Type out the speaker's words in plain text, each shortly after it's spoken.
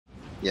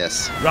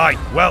Yes. Right,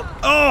 well,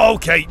 oh,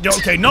 okay,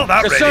 okay, not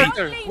that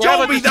ready.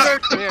 Don't be that.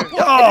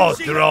 Oh,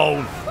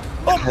 throne.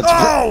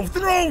 Oh,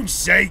 throne's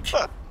sake.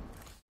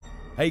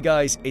 Hey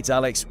guys, it's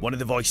Alex, one of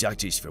the voice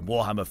actors from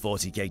Warhammer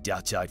 40k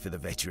Darktide for the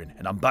Veteran,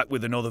 and I'm back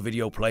with another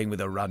video playing with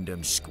a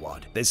random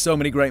squad. There's so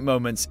many great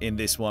moments in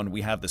this one.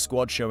 We have the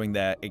squad showing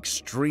their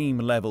extreme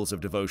levels of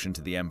devotion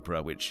to the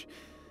Emperor, which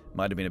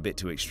might have been a bit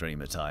too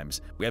extreme at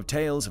times. We have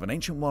tales of an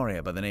ancient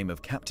warrior by the name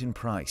of Captain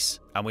Price,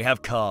 and we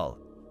have Carl,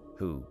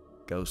 who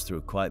goes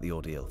through quite the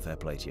ordeal. Fair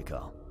play to you,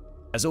 Carl.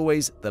 As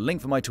always, the link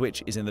for my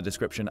Twitch is in the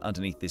description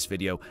underneath this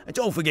video, and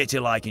don't forget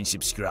to like and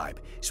subscribe.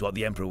 It's what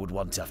the Emperor would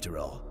want after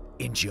all.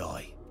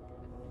 Enjoy.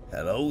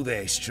 Hello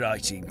there,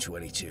 Strike Team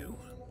 22.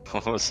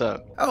 What's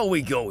up? How are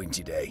we going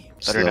today?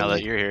 Better now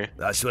that you're here.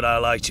 That's what I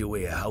like to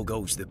hear. How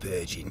goes the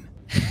purging?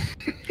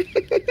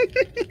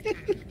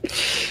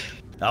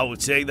 I will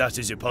take that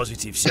as a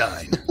positive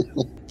sign.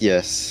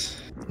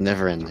 Yes.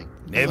 Never ending.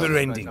 Never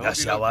ending,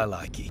 that's how I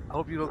like it. I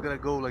hope you're not gonna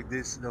go like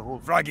this in the whole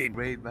Fragging.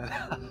 raid, man.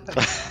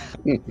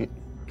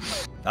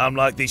 I'm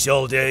like this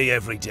all day,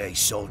 every day,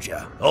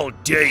 soldier. All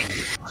day.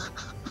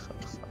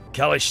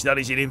 Kalish, that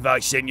is an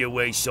invite sent your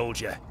way,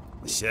 soldier.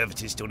 The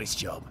servitor's done its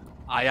job.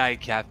 Aye, aye,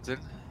 Captain.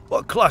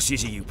 What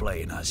classes are you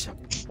playing as?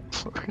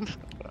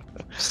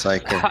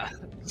 Psycho.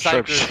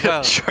 Psycho as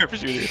well.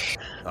 Sharpshooter.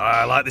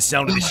 I like the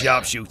sound of the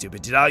sharpshooter,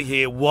 but did I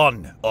hear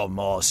one or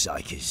more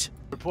psychers?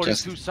 Reporting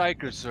Just- 2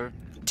 psychers, sir.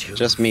 Two.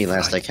 Just me,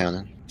 last I Right.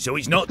 counted. So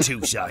it's not 2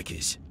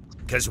 psychers.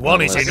 Because one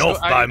No, is less.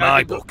 enough by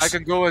my books. I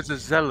can go as a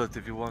zealot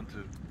if you want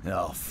to.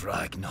 Oh,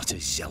 frag, not a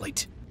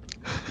zealot.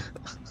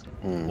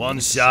 Hmm. One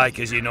psych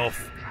is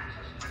enough.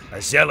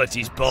 A zealot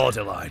is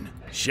borderline.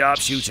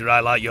 Sharpshooter, I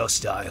like your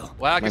style.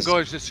 Well, I can Nice. go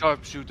as a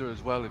sharpshooter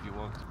as well if you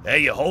want.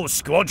 Hey, a whole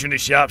squadron of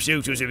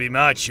sharpshooters would be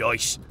my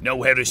choice.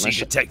 No heresy My sh-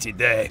 detected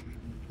there.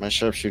 My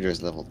sharpshooter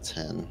is level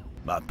 10.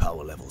 My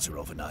power levels are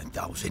over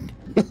 9,000.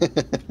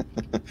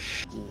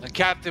 And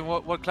Captain,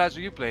 what class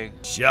are you playing?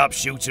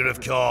 Sharpshooter,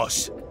 of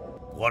course.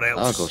 What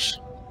else?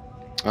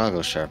 I'll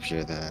go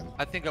sharpshooter then.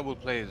 I think I will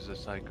play as a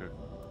psyker.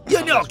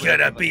 You're not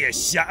gonna be a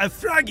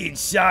fragging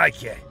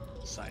psyker.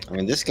 I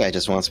mean, this guy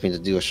just wants me to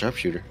do a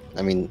sharpshooter.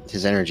 I mean,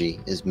 his energy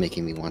is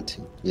making me want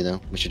to, you know?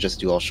 We should just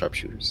do all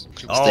sharpshooters.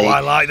 Oh, Stay- I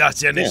like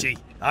that energy.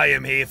 I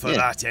am here for Yeah.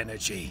 that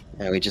energy.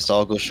 Yeah, we just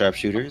all go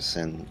sharpshooters,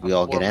 and we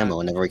all get ammo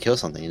whenever we kill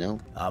something, you know?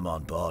 I'm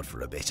on board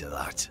for a bit of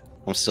that.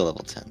 I'm still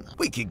level 10, though.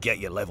 We could get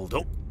you leveled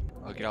up.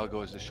 Okay, I'll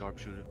go as a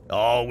sharpshooter.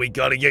 Oh, we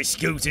gotta get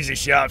Scoot as a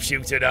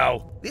sharpshooter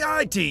now. The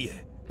idea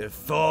of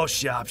 4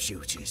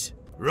 sharpshooters.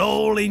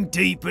 Rolling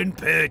deep and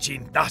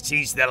purging, that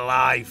is the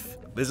life.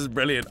 This is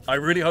brilliant. I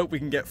really hope we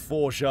can get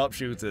 4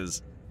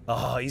 sharpshooters.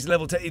 Oh, he's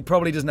level 10. He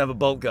probably doesn't have a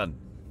bolt gun.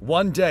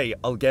 One day,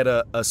 I'll get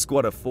a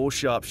squad of 4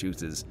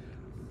 sharpshooters,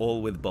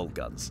 all with bolt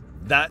guns.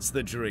 That's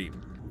the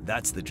dream.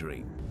 That's the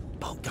dream.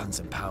 Bolt guns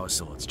and power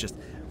swords. Just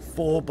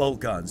 4 bolt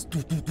guns.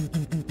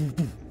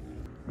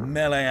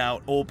 Melee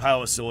out, all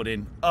power sword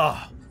in.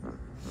 Ah.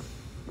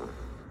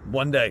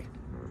 One day.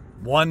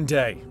 One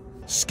day.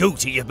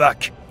 Scoot, are you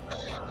back?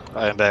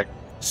 I am back.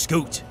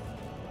 Scoot,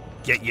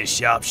 get your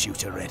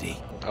sharpshooter ready.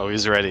 Oh,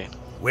 he's ready.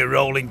 We're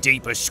rolling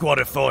deep, a squad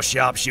of 4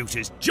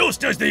 sharpshooters,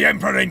 just as the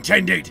Emperor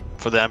intended.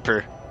 For the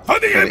Emperor. For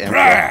the the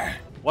Emperor!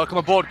 Welcome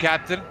aboard,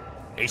 Captain.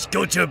 It's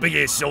good to be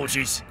here,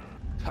 soldiers.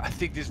 I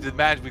think this is the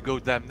match we go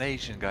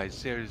damnation, guys.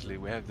 Seriously,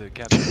 we have the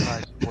Captain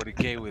Price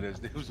 40k with us.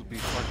 This will be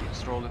fucking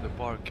stroll in the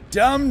park.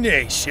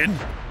 Damnation?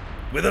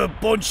 With a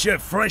bunch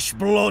of fresh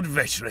blood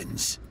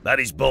veterans. That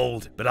is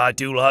bold, but I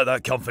do like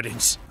that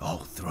confidence. Oh,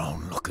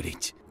 Throne, look at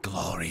it.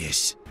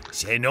 Glorious.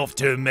 It's enough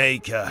to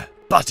make a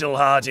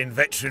battle-hardened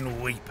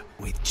veteran weep.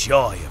 With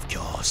joy, of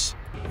course.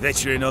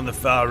 Veteran on the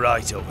far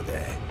right over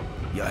there.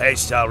 Your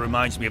hairstyle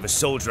reminds me of a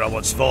soldier I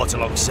once fought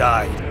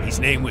alongside. His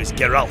name was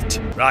Geralt.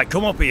 Right,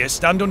 come up here,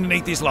 stand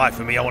underneath this light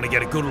for me. I want to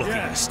get a good look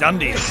at you.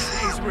 Stand here.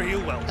 Real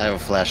well. I have a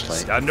flashlight.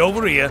 Stand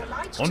over here,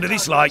 under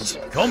this light.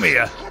 Come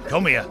here,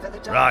 come here.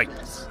 Right,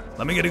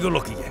 let me get a good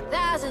look at you.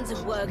 Thousands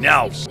of workers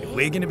Now, have if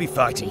we're going to be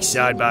fighting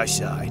side by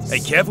side, hey,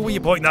 careful where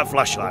you're pointing that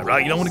flashlight,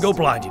 right? You don't want to go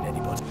blinding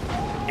anybody.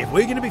 If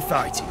we're going to be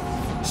fighting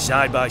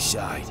side by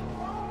side,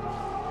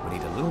 we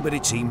need a little bit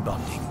of team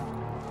bonding.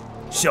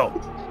 So,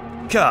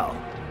 Carl,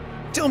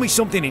 tell me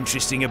something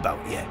interesting about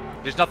you.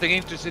 There's nothing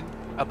interesting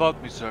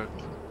about me, sir.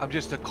 I'm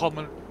just a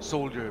common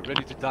soldier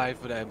ready to die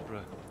for the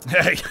Emperor.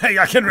 Hey,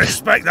 I can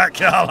respect that,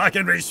 Carl. I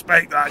can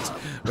respect that.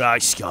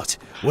 Right, Scott,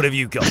 what have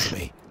you got for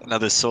me?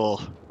 Another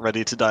soul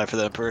ready to die for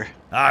the Emperor.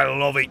 I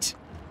love it.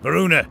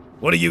 Varuna,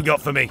 what have you got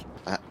for me?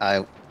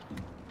 I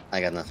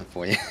got nothing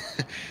for you.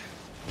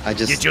 I'll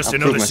You're just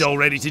prove another my- soul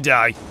ready to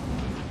die.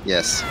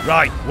 Yes.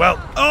 Right,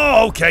 well,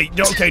 oh, okay,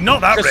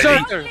 not that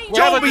ready. Deserter! We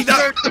Don't have a be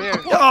that. deserter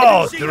here.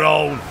 Oh,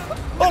 Throne.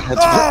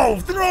 Oh,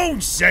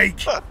 Throne's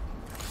sake.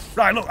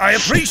 Right, look, I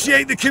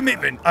appreciate the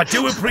commitment. I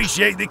do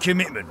appreciate the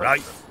commitment,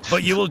 right?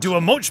 But you will do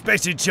a much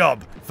better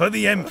job for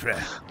the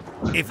Emperor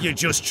if you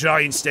just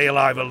try and stay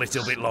alive a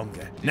little bit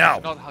longer. Now,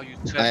 Not how you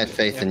I have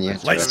faith in you.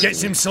 let's get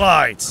some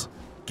slides.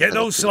 Get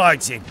those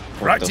slides in.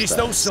 Practice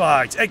those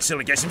slides.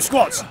 Excellent. Get some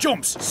squats,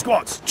 jumps,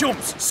 squats,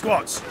 jumps,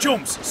 squats,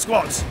 jumps,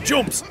 squats,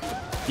 jumps.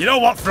 You know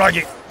what, frag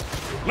it.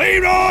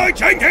 Leroy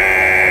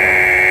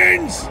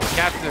Jenkins!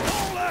 Captain,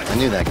 I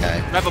knew that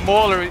guy. grab a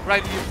mauler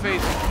right in your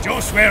face.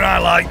 Just where I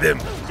like them.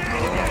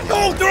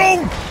 Go,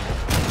 drone!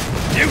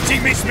 Beauty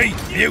missed me.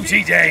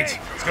 Beauty dead.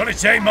 It's gonna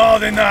take more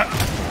than that.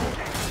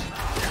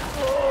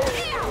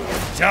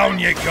 Down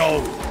you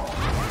go.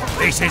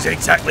 This is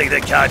exactly the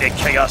kind of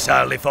chaos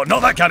I live for.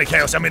 Not that kind of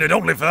chaos. I mean, I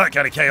don't live for that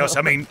kind of chaos.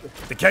 I mean,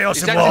 the chaos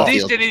Is of that war.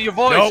 condition in your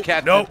voice,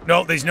 Captain?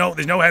 No. There's no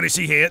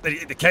heresy here.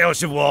 The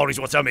chaos of war is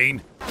what I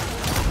mean.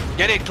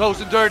 Get it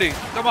close and dirty.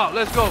 Come on,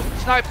 let's go.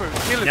 Sniper,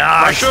 kill him.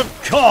 Nice.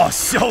 Of course,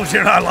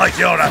 soldier. I like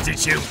your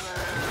attitude.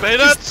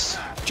 Bayonets!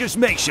 Just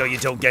make sure you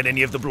don't get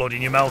any of the blood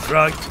in your mouth,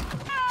 right?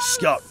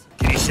 Scott,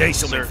 can you say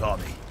something for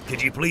me?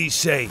 Could you please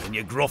say in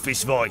your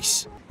gruffest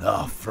voice?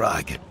 Oh,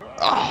 frag.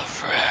 Oh,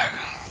 frag.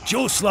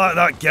 Just like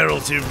that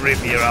Geralt of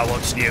Rivia I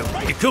once knew.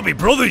 You could be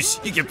brothers.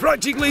 You could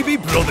practically be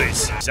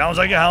brothers. Sounds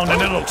like a hound and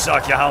it looks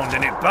like a hound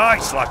and it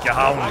bites like a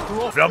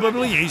hound.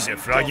 Probably is a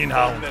fragging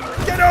hound.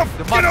 Get up,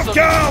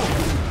 Carl!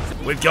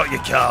 We've got you,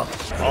 Carl.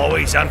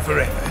 Always and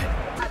forever.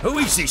 Who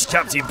is this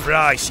Captain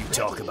Price you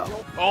talk about?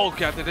 Oh,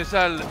 Captain, there's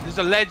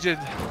a legend.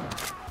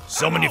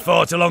 Someone you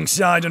fought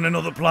alongside on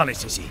another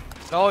planet, is he?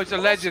 No, it's a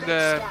legend,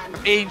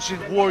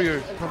 ancient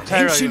warrior from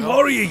Terra. Ancient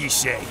warrior, you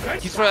say?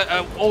 He's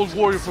an old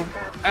warrior from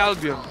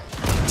Albion.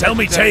 Tell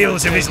me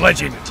tales of his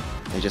legend.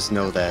 I just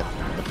know that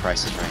the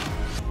price is right.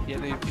 He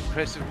had an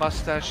impressive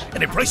mustache.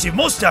 An impressive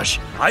mustache.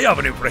 I have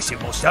an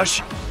impressive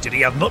mustache. Did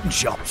he have mutton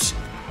chops?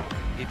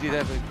 He did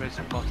have an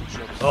impressive mutton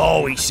chops.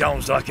 Oh, he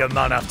sounds like a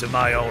man after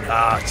my own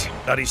heart.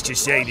 That is to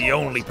say, the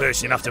only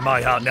person after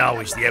my heart now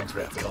is the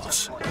Emperor, of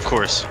course. Of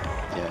course.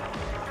 Yeah.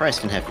 Price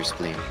can have your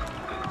spleen.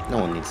 No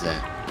one needs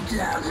that.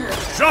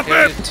 Drop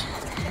him!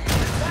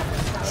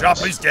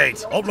 Chopper's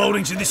dead.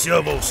 Uploading to the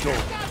servo school.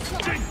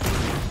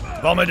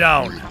 Bomber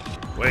down.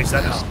 Where's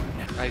that hound?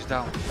 Nice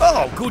down.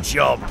 Oh, good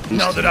job.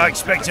 Not that I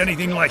expect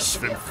anything less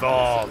from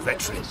 4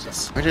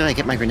 veterans. Where did I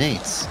get my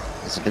grenades?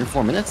 Has it been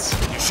 4 minutes?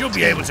 You should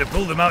be able to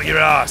pull them out your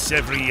ass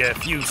every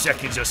few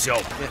seconds or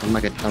so. I'm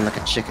like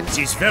a chicken. It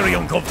is very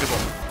uncomfortable.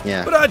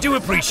 Yeah. But I do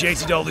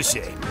appreciate it all the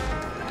same.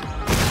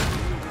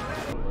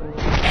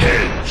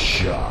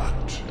 Headshot.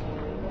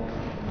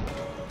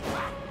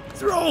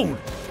 Throne!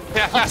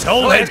 His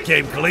whole head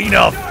came clean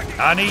off.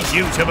 I need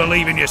you to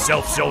believe in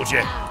yourself,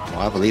 soldier.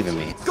 Well, I believe in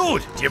me.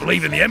 Good. Do you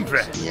believe in the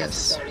Emperor?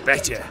 Yes.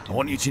 Better. I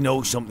want you to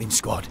know something,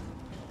 squad.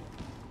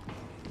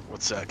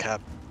 What's that, Cap?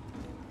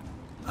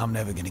 I'm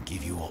never gonna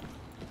give you up.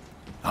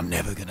 I'm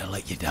never gonna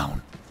let you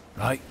down.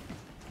 Right?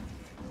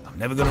 I'm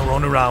never gonna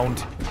run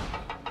around.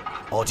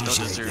 Or Don't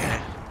desert desert you. me.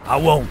 I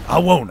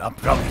won't, I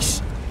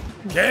promise.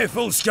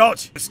 Careful,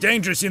 Scott. It's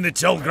dangerous in the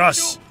tall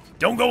grass.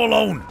 Don't go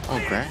alone. Oh,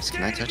 grass?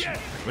 Can I touch it?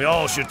 We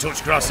all should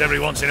touch grass every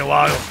once in a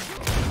while.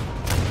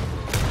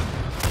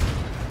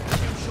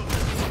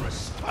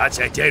 That's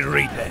a dead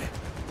read there.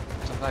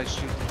 It's a nice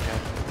shooting,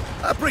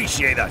 Captain. I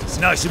appreciate that. It's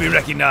nice to be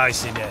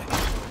recognised and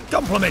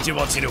complimented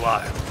once in a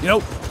while. You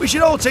know, we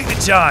should all take the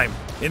time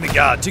in the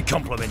guard to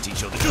compliment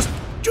each other.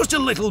 Just a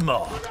little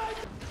more.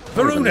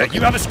 Varuna,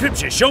 you have a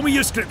scripture. Show me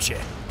your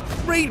scripture.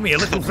 Read me a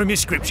little from your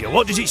scripture.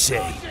 What does it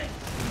say?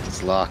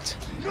 It's locked.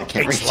 I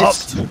can't It's read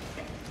locked. it.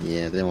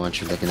 Yeah, they don't want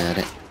you looking at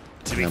it.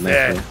 To be No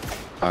fair, matter.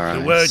 All right.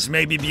 the words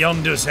may be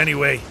beyond us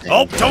anyway.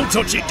 Oh, don't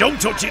touch it, don't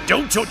touch it,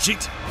 don't touch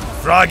it.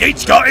 Frag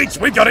it, got it,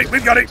 we've got it,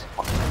 we've got it.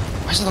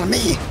 Why is it on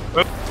me?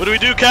 What do we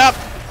do, Cap?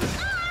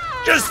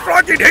 Just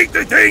fucking hate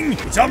the thing.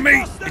 It's on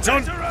me. It's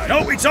on.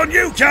 No, it's on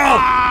you,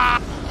 Cal.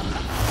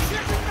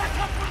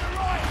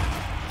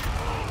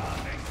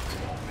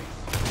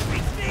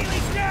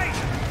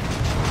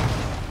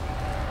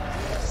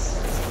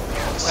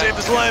 Save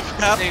his life,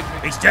 Cap.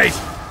 He's dead.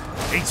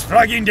 He's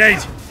fragging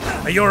dead.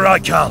 Are you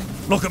alright, Cal?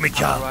 Look at me,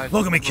 Cal.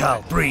 Look at me,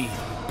 Cal. Breathe.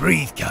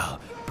 Breathe, Cal.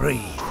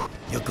 Breathe.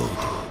 You're good.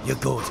 You're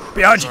good.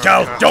 Behind you,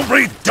 Cal. Don't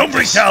breathe. Don't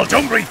breathe, Cal.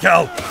 Don't breathe,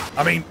 Cal.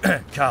 I mean,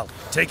 Cal,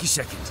 take a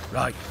second.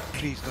 Right.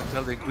 Please don't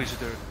tell the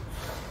Inquisitor.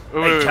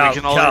 Wait, Cal,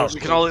 we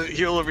can all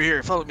heal over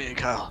here. Follow me,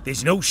 Kyle.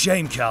 There's no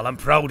shame, Cal. I'm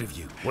proud of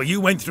you. What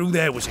you went through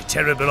there was a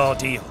terrible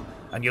ordeal.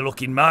 And you're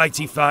looking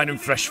mighty fine and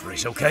fresh for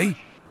it, okay?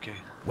 Okay.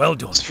 Well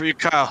done. It's for you,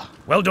 Kyle.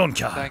 Well done,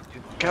 Cal. Thank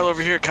you. Kyle,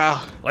 over here,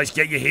 Kyle. Let's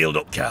get you healed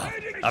up, Cal.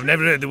 I've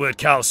never heard the word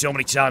Cal so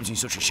many times in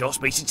such a short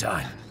space of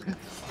time.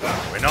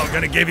 We're not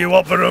going to give you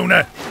up,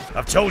 Varuna.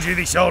 I've told you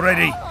this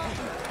already.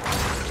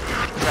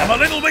 I'm a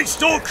little bit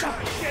stuck.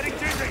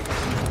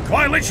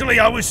 Quite literally,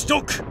 I was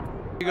stuck. Here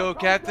you go,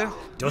 Captain.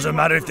 Doesn't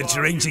matter if the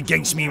terrain's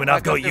against me when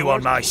I've got you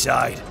on my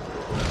side.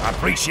 I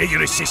appreciate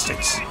your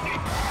assistance.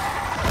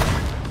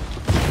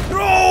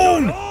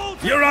 Drone!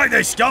 You're right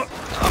there, Scott.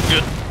 I'm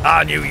good.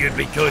 I knew you'd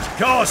be good. Of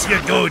course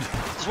you're good.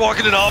 Just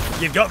walking it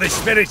off. You've got the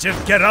spirit of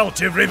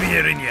Geralt of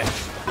Rivia in you.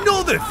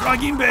 Another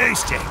fragging base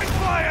stick.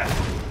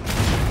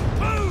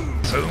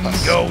 Boom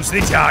goes the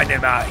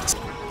dynamite.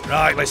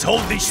 Right, let's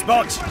hold this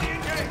spot.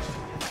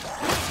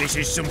 This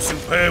is some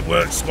superb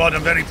work, squad.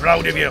 I'm very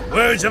proud of you.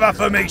 Words of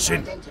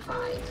affirmation.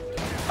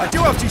 I do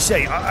have to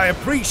say, I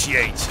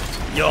appreciate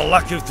your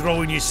lack of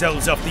throwing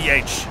yourselves off the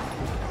edge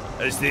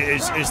as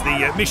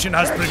the mission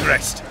has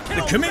progressed.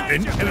 The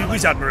commitment, it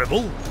was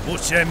admirable,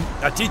 but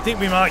I did think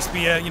we might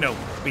be,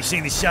 be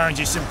seeing the signs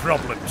of some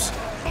problems.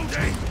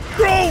 Okay.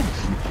 Drone!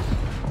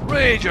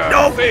 Ranger!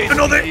 No,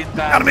 another!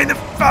 I'm in the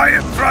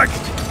fire frag!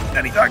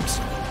 Many thanks.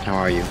 How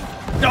are you?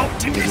 No, it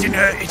didn't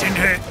hurt, it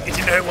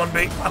didn't hurt one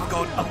bit. I'm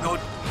good,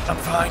 I'm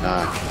fine.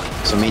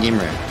 So medium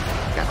rare.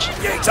 Gotcha.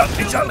 Yeah,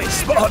 exactly,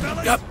 spot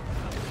on, yep.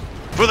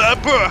 For the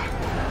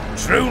Emperor!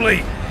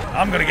 Truly,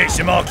 I'm gonna get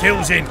some more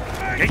kills in.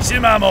 Get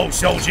some ammo,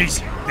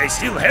 soldiers. There's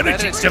still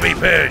heretics to be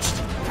purged.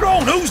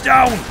 Drone, who's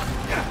down?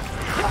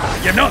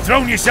 You've not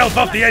thrown yourself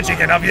off the edge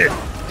again, have you?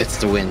 It's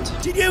the wind.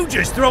 Did you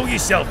just throw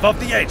yourself off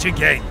the edge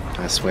again?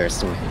 I swear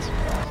it's the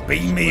wind.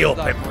 Beam me up,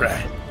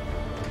 Emperor.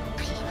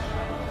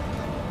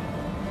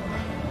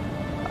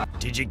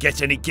 Did you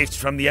get any gifts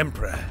from the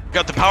Emperor?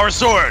 Got the power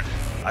sword!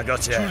 I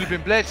got a Truly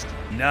been blessed.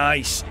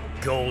 nice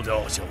gold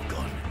auto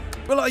gun.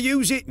 Will I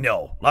use it?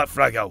 No, like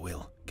Frago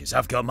will, because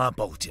I've got my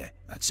bolter.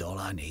 That's all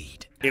I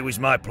need. It was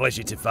my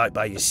pleasure to fight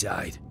by your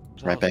side.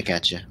 Right back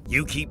at you.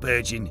 You keep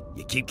purging,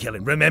 you keep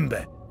killing.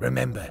 Remember,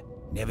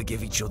 never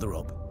give each other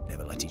up,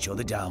 never let each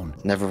other down,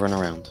 Never run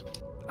around.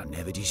 and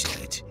never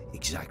desert.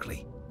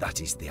 Exactly,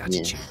 that is the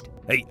attitude.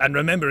 Hey, and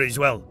remember as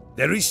well,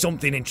 there is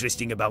something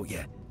interesting about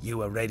you.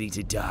 You are ready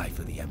to die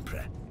for the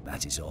Emperor.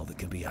 That is all that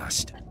can be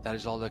asked. That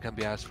is all that can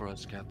be asked for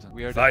us, Captain.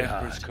 We are the Fight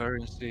Emperor's hard.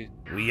 currency.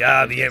 We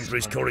are the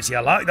Emperor's currency.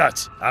 I like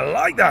that.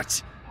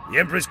 The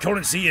Emperor's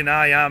currency, and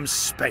I am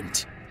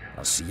spent.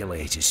 I'll see you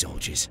later,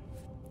 soldiers.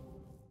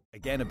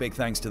 Again, a big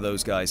thanks to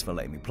those guys for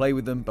letting me play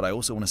with them, but I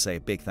also want to say a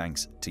big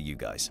thanks to you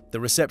guys. The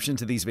reception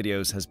to these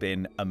videos has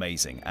been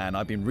amazing, and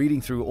I've been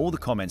reading through all the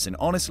comments, and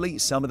honestly,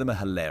 some of them are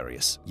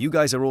hilarious. You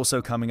guys are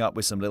also coming up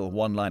with some little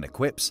one-liner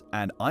quips,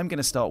 and I'm going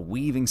to start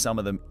weaving some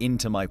of them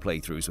into my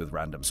playthroughs with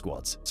random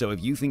squads. So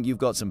if you think you've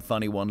got some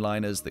funny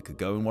one-liners that could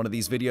go in one of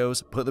these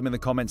videos, put them in the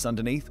comments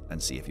underneath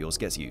and see if yours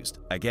gets used.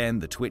 Again,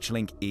 the Twitch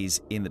link is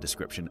in the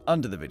description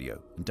under the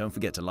video, and don't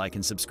forget to like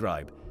and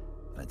subscribe.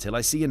 Until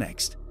I see you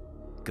next,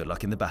 good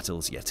luck in the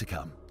battles yet to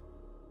come.